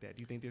things like that?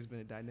 Do you think there's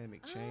been a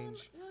dynamic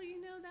change? Well,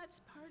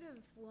 that's part of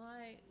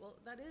why,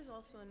 that is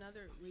also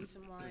another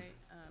reason why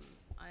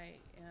I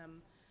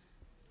am,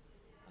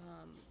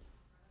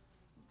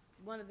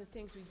 one of the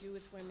things we do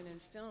with women in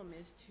film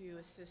is to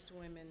assist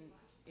women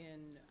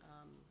in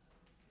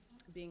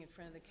being in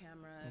front of the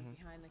camera,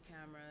 behind the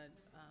camera,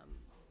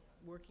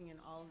 working in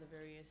all of the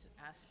various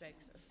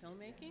aspects of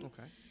filmmaking.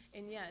 Okay.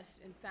 And yes,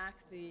 in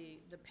fact, the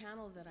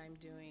panel that I'm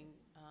doing,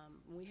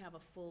 we have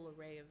a full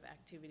array of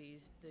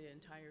activities the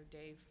entire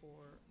day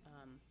for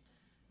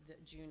the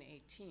June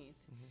 18th.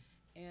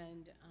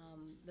 And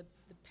the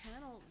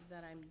panel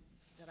that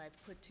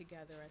I've put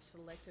together, I've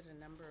selected a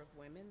number of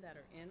women that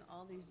are in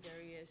all these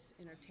various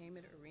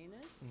entertainment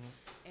arenas.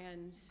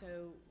 And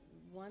so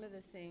one of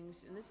the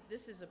things, and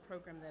this is a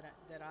program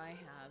that I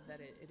have,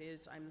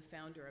 I'm the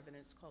founder of it, and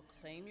it's called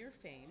Claim Your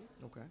Fame.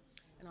 Okay.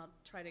 And I'll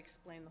try to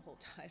explain the whole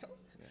title.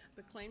 Yeah.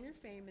 But Claim Your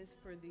Fame is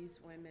for these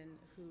women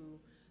who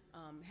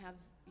have,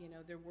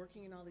 they're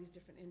working in all these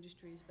different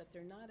industries, but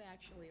they're not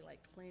actually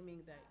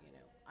claiming that,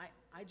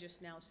 I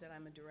just now said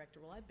I'm a director.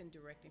 Well, I've been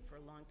directing for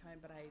a long time,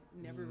 but I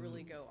never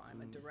really go,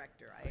 I'm a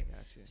director. I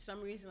gotcha. For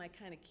some reason, I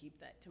kind of keep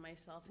that to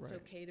myself. It's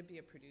Right. okay to be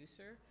a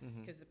producer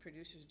because the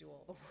producers do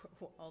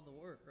all the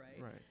work, right?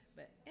 Right.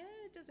 But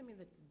it doesn't mean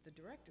that the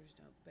directors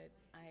don't. But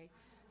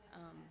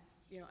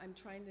I'm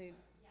trying to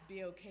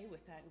be okay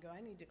with that and go,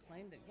 I need to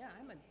claim that, yeah,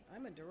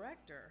 I'm a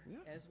director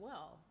as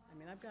well. I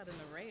mean, I've got an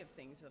array of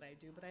things that I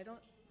do, but I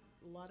don't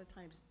a lot of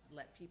times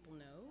let people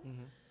know.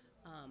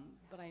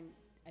 But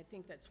I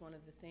think that's one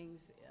of the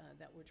things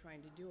that we're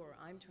trying to do, or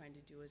I'm trying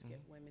to do, is get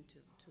women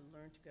to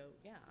learn to go,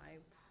 yeah,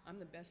 I'm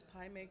the best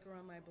pie maker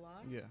on my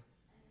block. Yeah.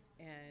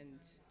 And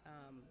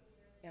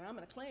I'm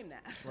going to claim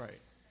that. Right.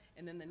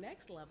 And then the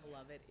next level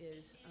of it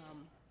is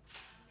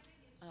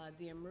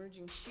the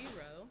emerging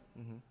shero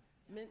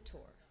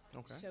mentor.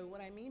 Okay. So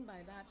what I mean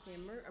by that, the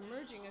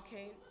emerging,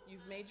 okay,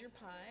 you've made your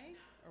pie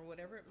or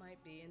whatever it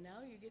might be, and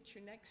now you get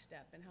your next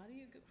step. And how do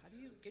you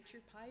get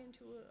your pie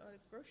into a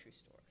grocery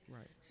store?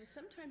 Right. So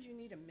sometimes you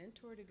need a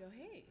mentor to go,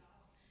 hey,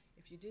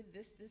 if you did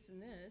this, this,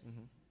 and this,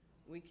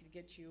 we could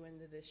get you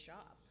into this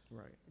shop.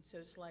 Right. And so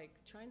it's like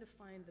trying to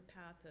find the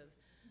path of,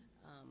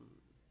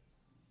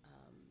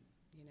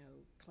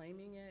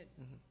 claiming it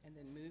and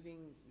then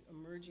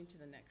emerging to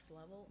the next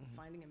level,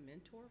 finding a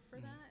mentor for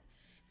that.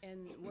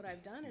 And what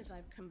I've done is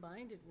I've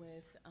combined it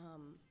with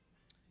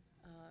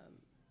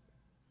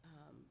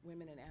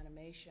women in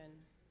animation,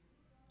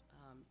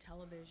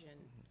 television,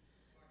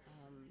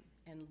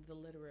 and the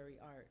literary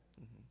art,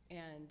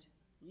 and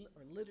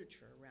or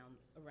literature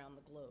around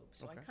the globe.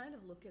 So I kind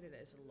of look at it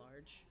as a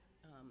large,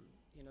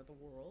 the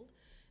world.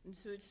 And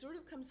so it sort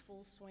of comes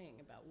full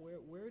swing about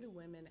where do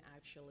women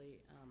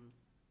actually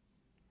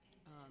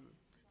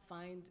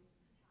find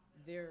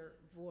their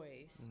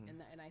voice,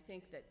 and I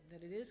think that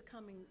it is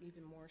coming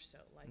even more so.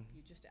 Like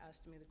you just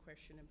asked me the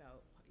question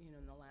about,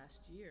 in the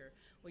last year.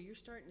 Well, you're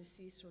starting to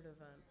see sort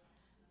of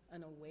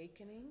an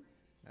awakening.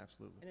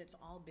 Absolutely. And it's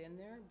all been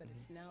there, but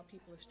it's now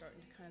people are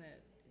starting to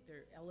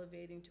they're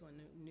elevating to a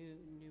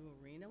new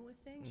arena with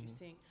things. You're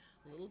seeing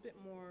a little bit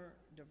more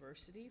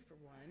diversity, for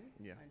one,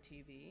 on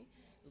TV,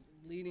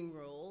 leading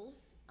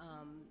roles,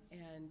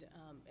 and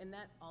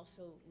that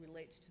also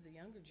relates to the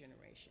younger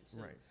generation.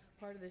 So Right.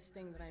 part of this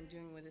thing that I'm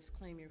doing with this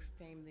Claim Your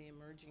Fame, the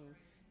emerging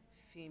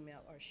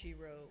female or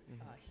shero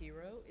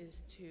hero,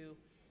 is to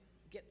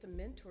get the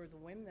mentor, the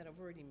women that have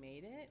already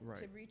made it, Right.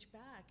 to reach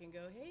back and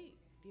go, hey,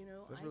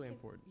 That's really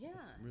important. Yeah.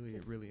 That's really,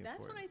 'cause really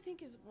that's important. what I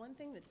think is one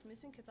thing that's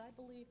missing, because I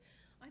believe,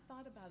 I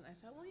thought about it, and I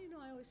thought, well,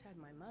 I always had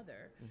my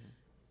mother,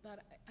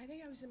 but I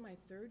think I was in my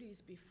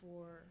 30s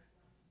before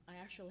I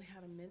actually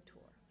had a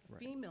mentor, Right.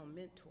 female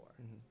mentor.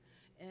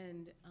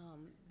 And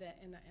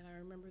and I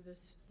remember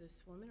this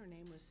woman, her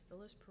name was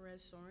Phyllis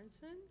Perez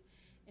Sorensen,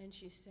 and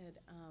she said,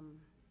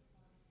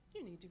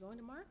 you need to go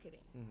into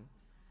marketing.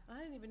 I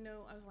didn't even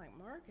know. I was like,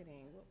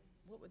 marketing?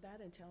 What would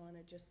that entail? And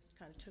it just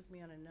kind of took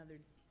me on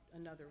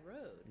another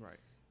road. Right.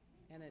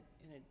 And it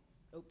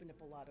opened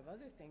up a lot of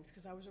other things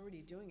because I was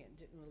already doing it and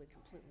didn't really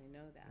completely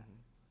know that.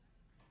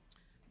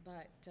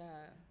 But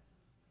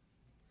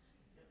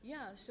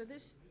yeah, so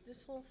this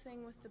whole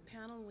thing with the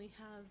panel, we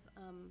have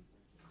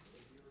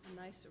a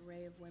nice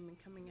array of women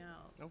coming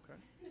out. Okay.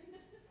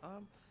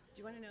 Do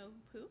you want to know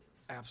who?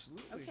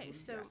 Absolutely. Who Okay, you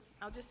so got?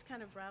 I'll just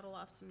kind of rattle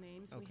off some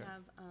names. Okay. We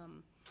have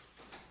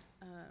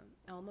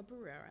Alma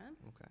Barrera,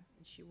 Okay.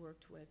 and she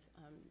worked with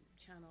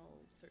Channel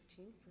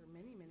 13 for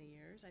many, many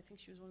years. I think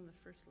she was one of the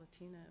first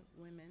Latina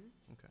women,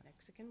 Okay.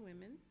 Mexican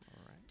women,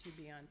 All right. to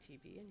be on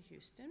TV in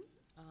Houston.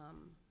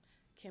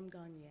 Kim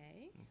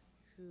Gagne,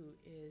 who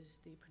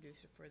is the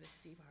producer for the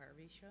Steve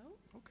Harvey Show,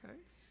 Okay.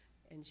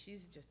 and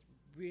she's just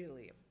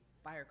really a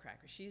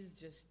firecracker. She's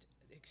just,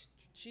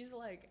 she's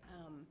like,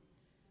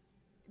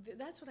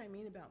 that's what I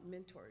mean about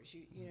mentors.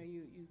 You know,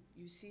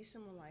 you see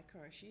someone like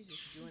her, she's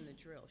just doing the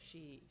drill.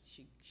 She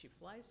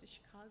flies to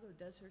Chicago,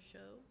 does her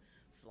show,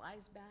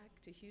 flies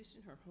back to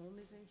Houston. Her home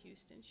is in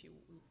Houston. She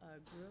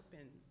grew up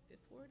in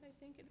Fifth Ward, I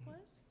think it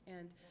was,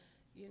 and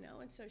you know,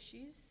 and so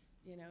she's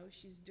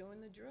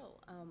doing the drill.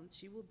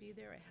 She will be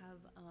there. I have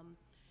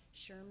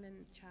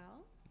Sherman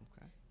Chow,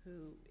 Okay.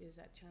 who is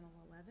at Channel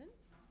 11,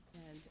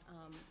 and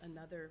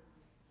another,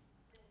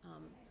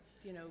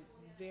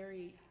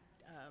 very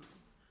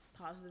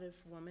positive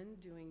woman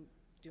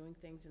doing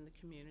things in the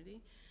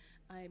community.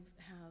 I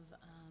have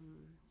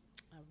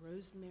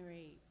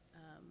Rosemary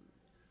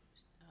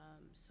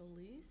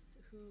Solis,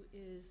 who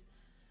is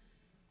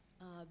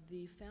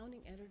the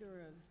founding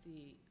editor of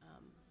the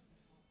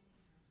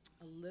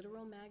A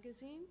Literal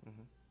magazine.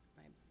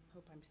 I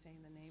hope I'm saying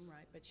the name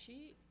right, but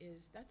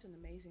that's an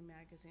amazing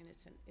magazine.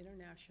 It's an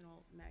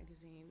international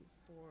magazine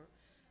for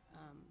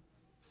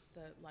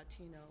the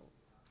Latino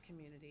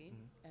community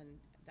and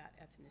that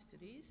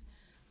ethnicities.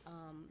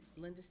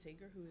 Linda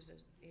Sager, who is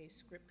a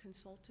script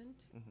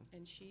consultant,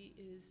 and she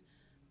is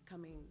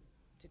coming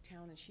to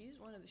town, and she's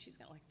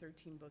got like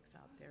 13 books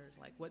out there. It's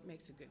like what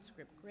makes a good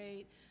script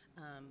great,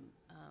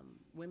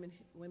 women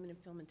in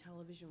film and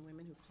television,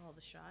 women who call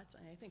the shots,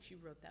 and I think she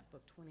wrote that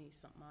book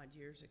 20-something odd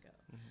years ago.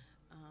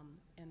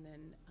 And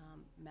then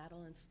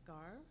Madeline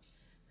Scar,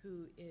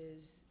 who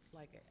is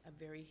like a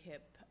very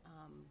hip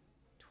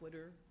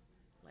Twitter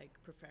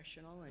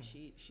professional, and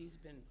she's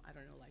been, I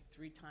don't know, like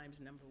 3 times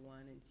 #1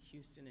 in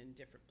Houston and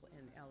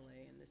in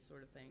LA and this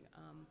sort of thing.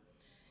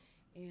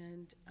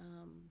 And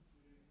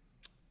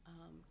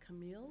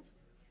Camille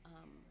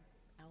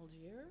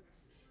Algier,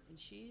 and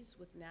she's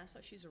with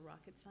NASA. She's a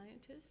rocket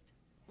scientist.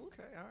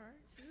 Okay. All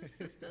right. She's a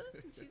sister.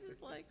 And she's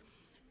just like,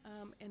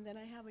 and then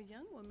I have a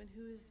young woman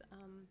who's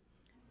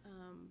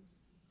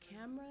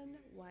Cameron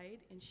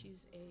White, and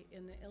she's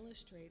an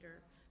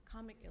illustrator,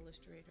 comic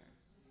illustrator.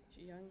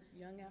 She's a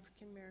young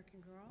African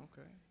American girl.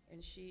 Okay.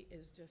 And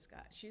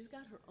she's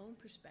got her own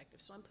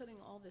perspective. So I'm putting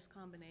all this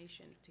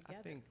combination together.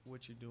 I think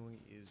what you're doing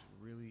is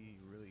really,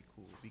 really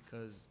cool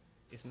because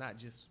it's not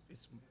just,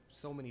 it's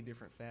so many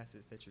different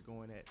facets that you're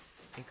going at.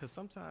 And because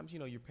sometimes,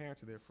 your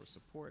parents are there for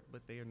support,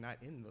 but they are not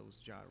in those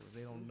genres.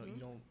 They don't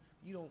know,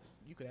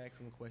 you could ask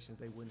them questions,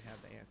 they wouldn't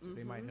have the answers.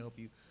 They might help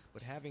you.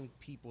 But having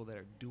people that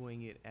are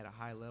doing it at a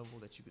high level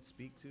that you could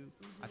speak to,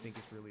 I think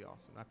it's really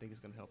awesome. I think it's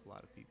going to help a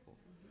lot of people.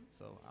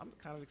 So I'm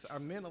kind of excited. Are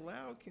men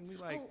allowed? Can we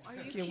are you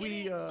can kidding?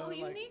 we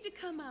You need to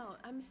come out.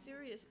 I'm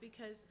serious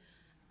because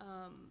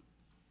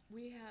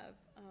we have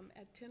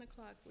at 10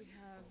 o'clock we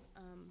have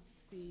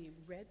the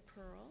Red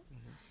Pearl,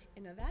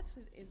 and now that's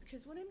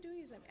because what I'm doing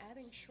is I'm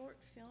adding short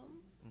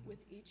film with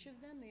each of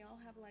them. They all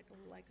have like a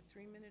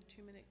 3-minute,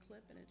 2-minute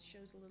clip, and it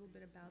shows a little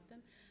bit about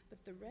them.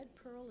 But the Red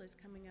Pearl is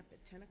coming up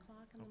at 10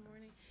 o'clock in the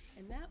morning,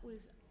 and that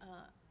was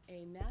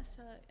a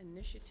NASA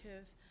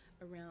initiative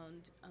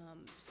around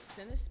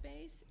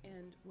CineSpace,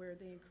 and where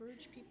they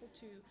encourage people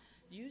to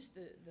use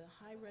the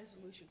high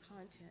resolution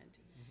content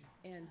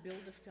and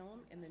build a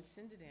film and then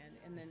send it in.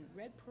 And then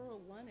Red Pearl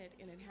won it,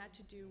 and it had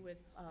to do with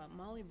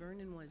Molly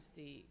Vernon was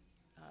the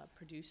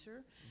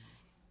producer,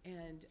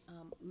 and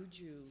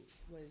Uju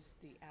was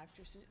the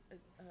actress,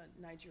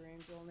 a Nigerian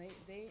girl. And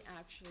they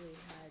actually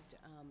had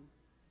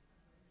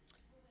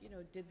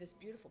did this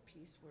beautiful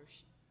piece where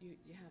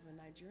you have a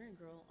Nigerian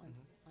girl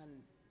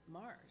on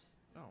Mars.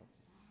 Oh.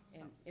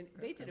 And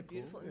they did a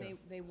beautiful, cool. and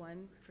they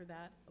won for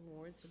that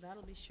award, so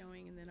that'll be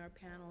showing, and then our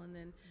panel, and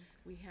then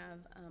we have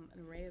an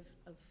array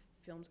of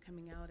films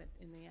coming out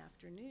in the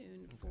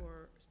afternoon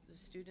for the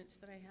students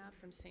that I have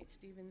from St.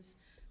 Stephen's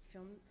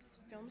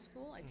Film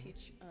School. I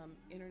teach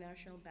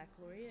International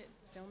Baccalaureate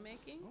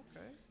filmmaking.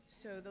 Okay.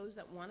 So those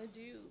that want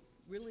to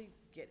really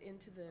get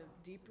into the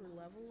deeper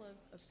level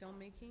of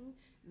filmmaking,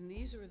 and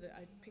these are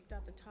I picked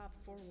out the top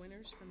 4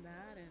 winners from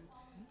that,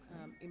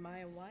 and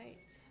Imaya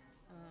White,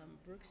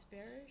 Brooks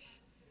Barish,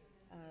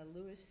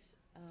 Louis,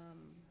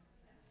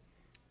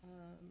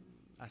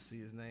 I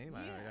see his name.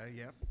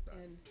 Yeah. Yep.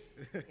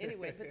 And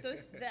anyway, but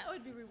that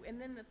would be,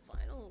 and then the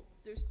final,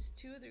 there's just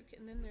 2 other,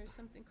 and then there's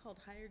something called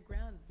Higher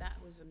Ground.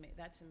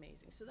 That's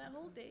amazing. So that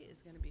whole day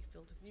is going to be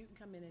filled with, you can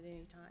come in at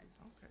any time.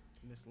 Okay.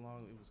 Miss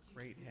Long, it was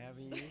great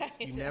having you.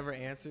 You never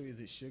answered, is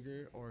it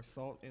sugar or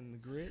salt in the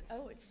grits?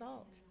 Oh, it's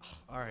salt.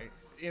 All right.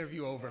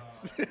 Interview over.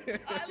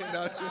 I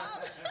love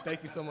salt.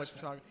 Thank you so much for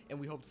talking. And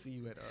we hope to see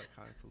you at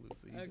Comic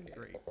Palooza. You've been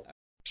great.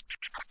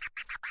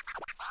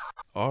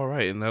 All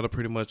right, and that'll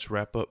pretty much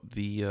wrap up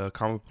the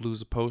Comic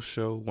Palooza post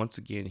show. Once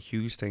again,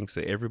 huge thanks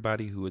to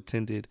everybody who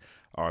attended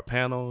our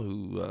panel,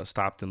 who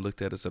stopped and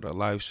looked at us at our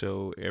live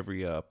show,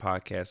 every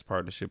podcast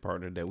partnership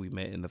partner that we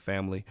met in the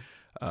family.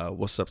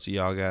 What's up to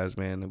y'all guys,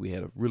 man? We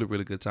had a really,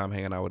 really good time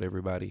hanging out with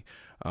everybody.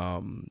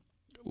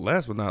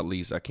 Last but not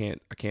least, I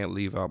can't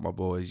leave out my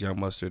boys, Young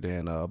Mustard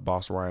and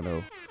Boss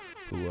Rhino,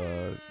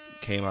 who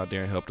came out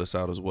there and helped us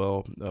out as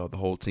well. The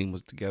whole team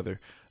was together.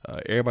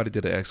 Everybody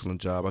did an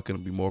excellent job. I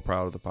couldn't be more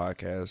proud of the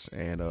podcast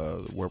and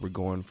where we're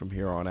going from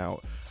here on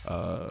out.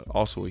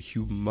 Also, a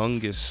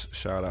humongous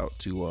shout out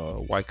to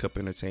White Cup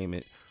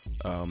Entertainment.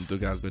 The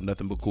guys been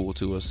nothing but cool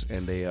to us,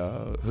 and they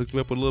hooked me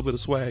up with a little bit of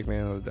swag,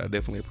 man. I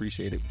definitely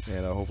appreciate it,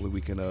 and hopefully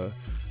we can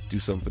do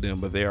something for them.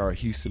 But they are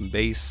Houston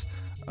based.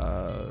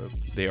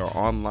 They are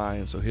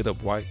online, so hit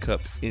up White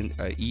Cup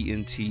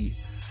ENT.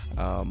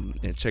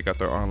 And check out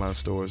their online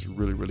stores.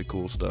 Really, really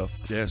cool stuff.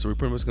 Yeah, so we're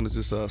pretty much going to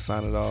just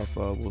sign it off.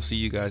 We'll see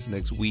you guys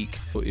next week.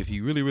 If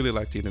you really, really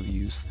like the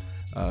interviews,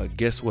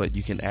 guess what?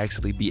 You can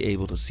actually be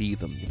able to see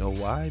them. You know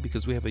why?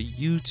 Because we have a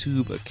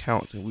YouTube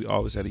account, and we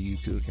always had a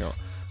YouTube account.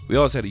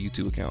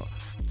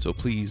 So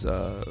please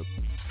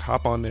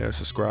hop on there,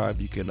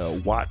 subscribe. You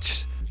can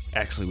watch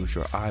actually with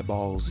your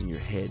eyeballs in your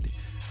head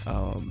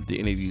the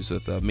interviews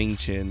with Ming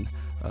Chen,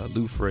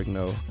 Lou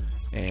Ferrigno,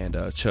 and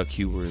Chuck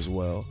Huber as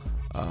well.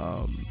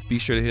 Be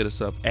sure to hit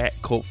us up at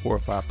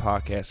Cult45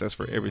 Podcast. That's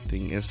for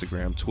everything: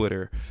 Instagram,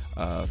 Twitter,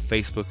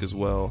 Facebook as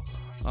well.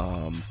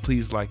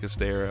 Please like us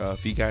there.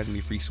 If you got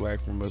any free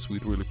swag from us,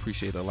 we'd really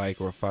appreciate a like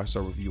or a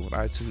 5-star review on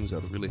iTunes.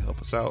 That would really help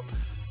us out.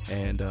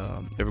 And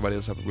everybody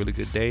else have a really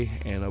good day,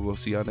 and we'll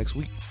see y'all next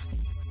week.